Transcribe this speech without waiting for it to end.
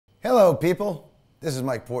Hello, people. This is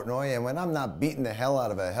Mike Portnoy, and when I'm not beating the hell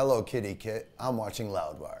out of a Hello Kitty kit, I'm watching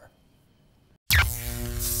Loudwire.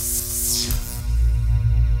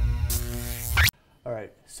 All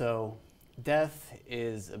right, so death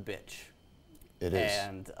is a bitch. It is.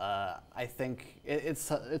 And I think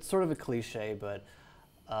it's sort of a cliche, but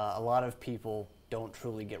a lot of people don't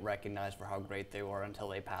truly get recognized for how great they were until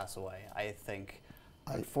they pass away. I think,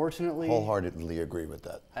 unfortunately, Wholeheartedly agree with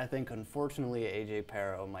that. I think, unfortunately, AJ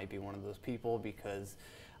Pero might be one of those people because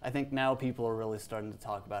I think now people are really starting to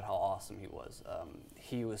talk about how awesome he was.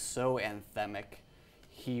 He was so anthemic.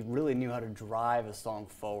 He really knew how to drive a song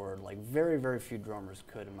forward like very, very few drummers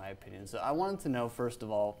could, in my opinion. So I wanted to know, first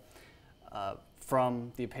of all,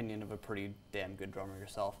 from the opinion of a pretty damn good drummer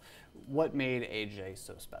yourself, what made AJ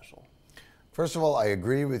so special? First of all, I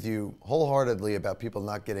agree with you wholeheartedly about people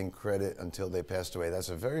not getting credit until they passed away. That's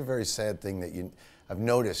a very, very sad thing that I've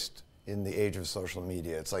noticed in the age of social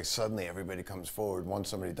media. It's like suddenly everybody comes forward once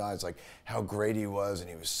somebody dies, like how great he was and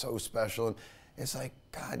he was so special. And it's like,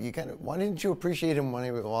 God, why didn't you appreciate him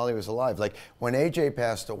while he was alive? Like when AJ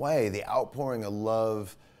passed away, the outpouring of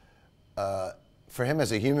love for him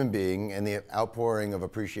as a human being and the outpouring of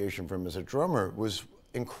appreciation for him as a drummer was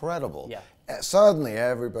incredible. Yeah. Suddenly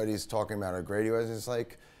everybody's talking about how great he was. It's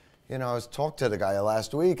like, you know, I was talking to the guy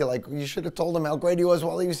last week, like, you should have told him how great he was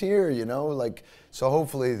while he was here, you know? Like, so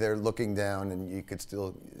hopefully they're looking down and you could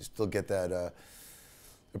still get that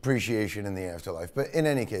appreciation in the afterlife. But in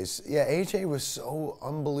any case, yeah, AJ was so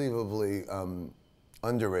unbelievably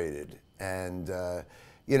underrated. And,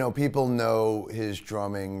 you know, people know his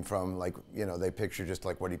drumming from, like, you know, they picture just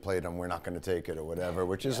like what he played on We're Not Gonna Take It or whatever,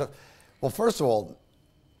 which is, well, first of all,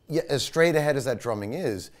 yeah, as straight ahead as that drumming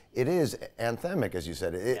is, it is anthemic, as you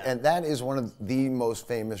said. And that is one of the most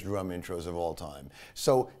famous drum intros of all time.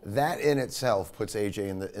 So that in itself puts AJ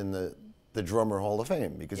in the Drummer Hall of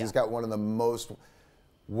Fame because he's got one of the most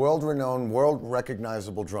world-renowned,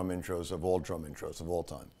 world-recognizable drum intros of all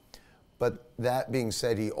time. But that being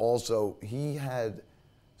said, he had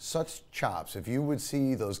such chops. If you would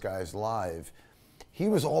see those guys live, he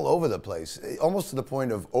was all over the place, almost to the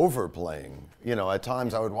point of overplaying. You know, at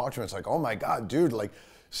times I would watch him, it's like, oh my God, dude, like,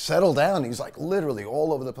 settle down. He's like literally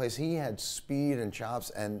all over the place. He had speed and chops,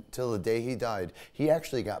 and till the day he died, he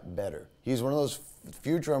actually got better. He's one of those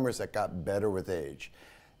few drummers that got better with age.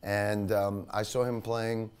 And I saw him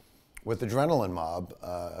playing with Adrenaline Mob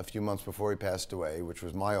a few months before he passed away, which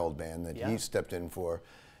was my old band that he stepped in for.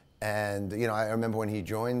 And, you know, I remember when he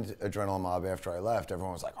joined Adrenaline Mob after I left,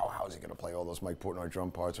 everyone was like, oh, how is he going to play all those Mike Portnoy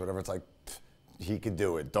drum parts or whatever? It's like, he could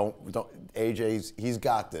do it. He's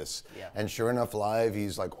got this. Yeah. And sure enough, live,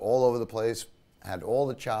 he's like all over the place, had all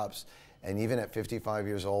the chops. And even at 55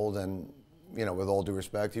 years old, and, you know, with all due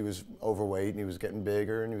respect, he was overweight and he was getting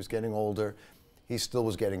bigger and he was getting older. He still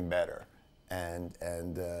was getting better. And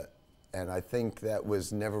I think that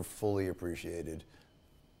was never fully appreciated.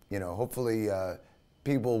 You know, hopefully,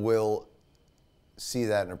 people will see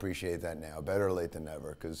that and appreciate that now. Better late than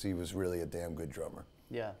never, because he was really a damn good drummer.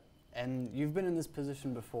 Yeah, and you've been in this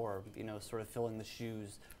position before, you know, sort of filling the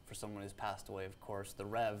shoes for someone who's passed away, of course. The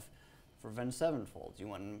Rev for Avenged Sevenfold, you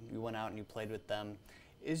went out and you played with them.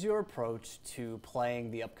 Is your approach to playing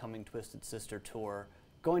the upcoming Twisted Sister tour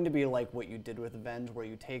going to be like what you did with Avenged, where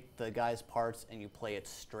you take the guy's parts and you play it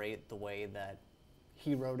straight the way that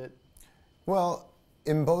he wrote it? Well,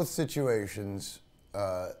 in both situations,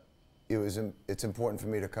 it's important for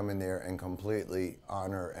me to come in there and completely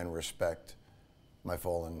honor and respect my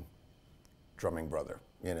fallen drumming brother.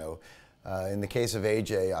 You know, in the case of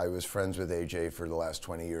AJ, I was friends with AJ for the last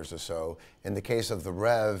 20 years or so. In the case of the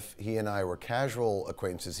Rev, he and I were casual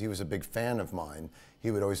acquaintances. He was a big fan of mine.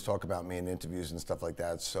 He would always talk about me in interviews and stuff like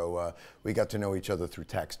that. So we got to know each other through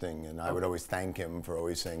texting, and I would always thank him for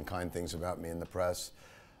always saying kind things about me in the press.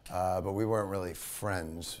 But we weren't really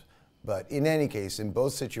friends. But in any case, in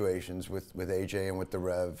both situations with AJ and with the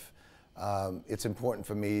Rev, it's important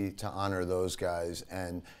for me to honor those guys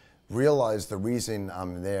and realize the reason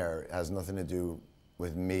I'm there has nothing to do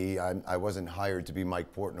with me. I wasn't hired to be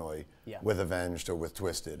Mike Portnoy with Avenged or with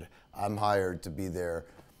Twisted. I'm hired to be there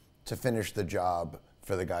to finish the job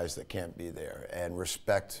for the guys that can't be there and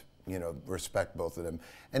respect both of them.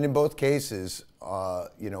 And in both cases,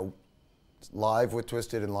 you know, live with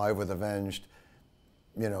Twisted and live with Avenged,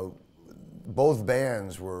 you know, both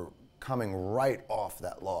bands were coming right off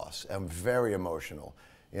that loss and very emotional,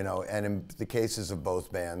 you know. And in the cases of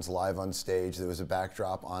both bands, live on stage, there was a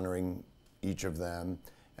backdrop honoring each of them,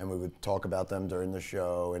 and we would talk about them during the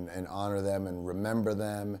show and honor them and remember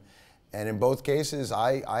them. And in both cases,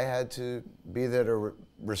 I had to be there to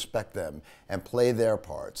respect them and play their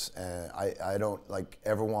parts. And I don't like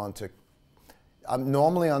ever want to. I'm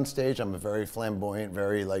normally on stage. I'm a very flamboyant,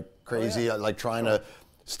 very like crazy, like trying to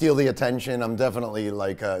steal the attention. I'm definitely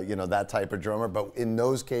like you know, that type of drummer. But in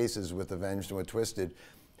those cases with Avenged and with Twisted,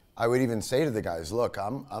 I would even say to the guys, look,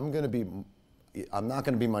 I'm not going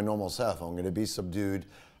to be my normal self. I'm going to be subdued.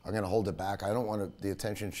 I'm going to hold it back. I don't want to. The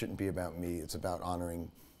attention shouldn't be about me. It's about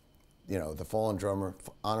honoring, you know, the fallen drummer,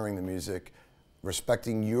 honoring the music,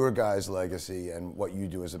 respecting your guys' legacy and what you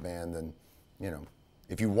do as a band. And, you know,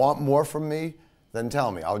 if you want more from me, then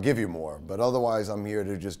tell me. I'll give you more. But otherwise, I'm here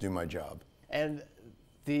to just do my job. And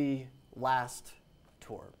the last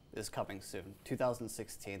tour is coming soon,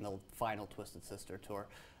 2016, the final Twisted Sister tour.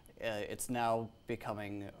 It's now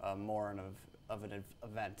becoming more of an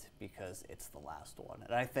event because it's the last one.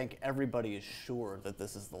 And I think everybody is sure that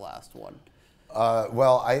this is the last one.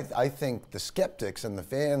 Well, I think the skeptics and the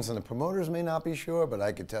fans and the promoters may not be sure, but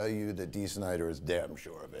I could tell you that Dee Snider is damn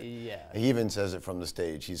sure of it. Yeah. He even says it from the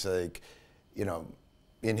stage. He's like, you know,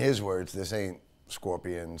 in his words, this ain't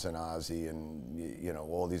Scorpions and Ozzy and, you know,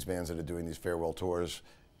 all these bands that are doing these farewell tours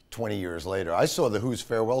 20 years later. I saw the Who's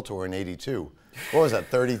farewell tour in '82. What was that,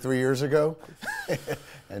 33 years ago?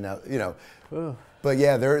 And now, you know, but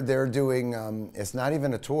yeah, they're doing, it's not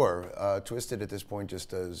even a tour. Twisted at this point just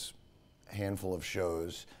does a handful of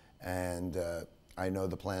shows, and I know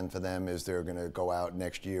the plan for them is they're going to go out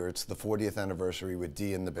next year. It's the 40th anniversary with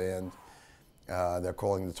Dee in the band. They're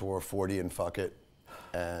calling the tour 40 and fuck it,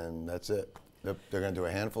 and that's it. They're going to do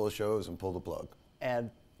a handful of shows and pull the plug.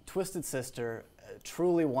 And Twisted Sister,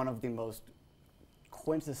 truly one of the most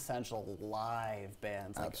quintessential live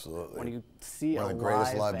bands. Like, absolutely. when you see one of the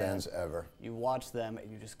greatest live bands ever, you watch them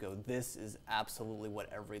and you just go, this is absolutely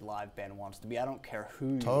what every live band wants to be. I don't care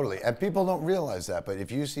who totally. you are. And people don't realize that, but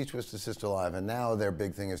if you see Twisted Sister live, and now their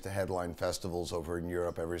big thing is to headline festivals over in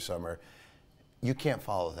Europe every summer, you can't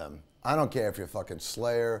follow them. I don't care if you're fucking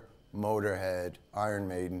Slayer, Motorhead, Iron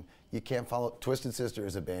Maiden, you can't follow. Twisted Sister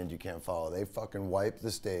is a band you can't follow. They fucking wipe the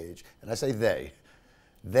stage, and I say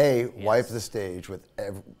they wipe the stage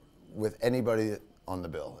with anybody on the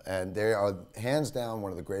bill, and they are hands down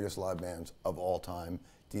one of the greatest live bands of all time.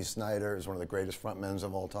 Dee Snider is one of the greatest frontmen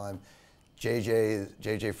of all time.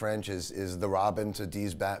 JJ French is the Robin to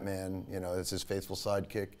Dee's Batman. You know, it's his faithful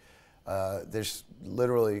sidekick. There's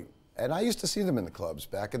literally, and I used to see them in the clubs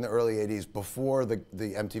back in the early '80s, before the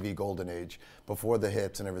MTV Golden Age, before the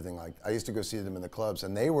hits and everything. Like, I used to go see them in the clubs,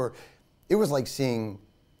 and it was like seeing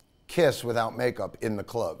Kiss without makeup in the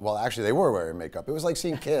club. Well, actually, they were wearing makeup. It was like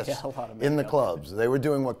seeing Kiss in the clubs. They were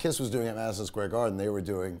doing what Kiss was doing at Madison Square Garden. They were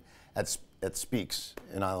doing at Speaks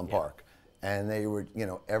in Island Park. And they were, you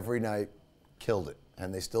know, every night killed it.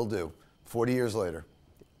 And they still do, 40 years later.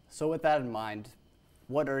 So with that in mind,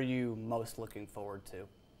 what are you most looking forward to,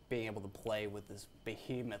 being able to play with this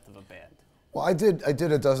behemoth of a band? Well, I did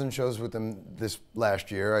a dozen shows with them this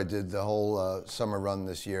last year. I did the whole summer run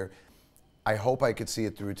this year. I hope I could see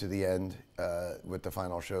it through to the end with the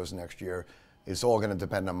final shows next year. It's all going to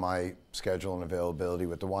depend on my schedule and availability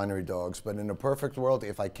with the Winery Dogs. But in a perfect world,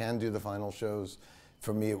 if I can do the final shows,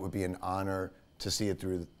 for me it would be an honor to see it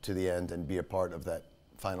through to the end and be a part of that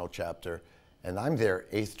final chapter. And I'm their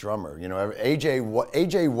 8th drummer. You know,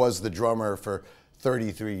 AJ was the drummer for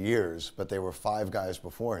 33 years, but there were 5 guys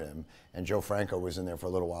before him, and Joe Franco was in there for a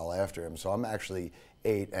little while after him. So I'm actually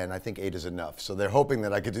 8, and I think 8 is enough. So they're hoping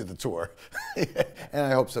that I could do the tour. And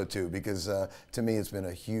I hope so too, because to me it's been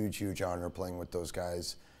a huge, huge honor playing with those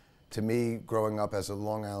guys. To me, growing up as a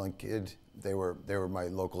Long Island kid, they were my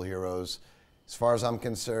local heroes. As far as I'm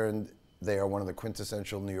concerned, they are one of the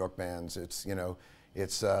quintessential New York bands. It's, you know,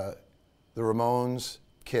 it's the Ramones,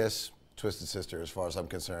 Kiss, Twisted Sister. As far as I'm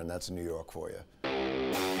concerned, that's New York for you.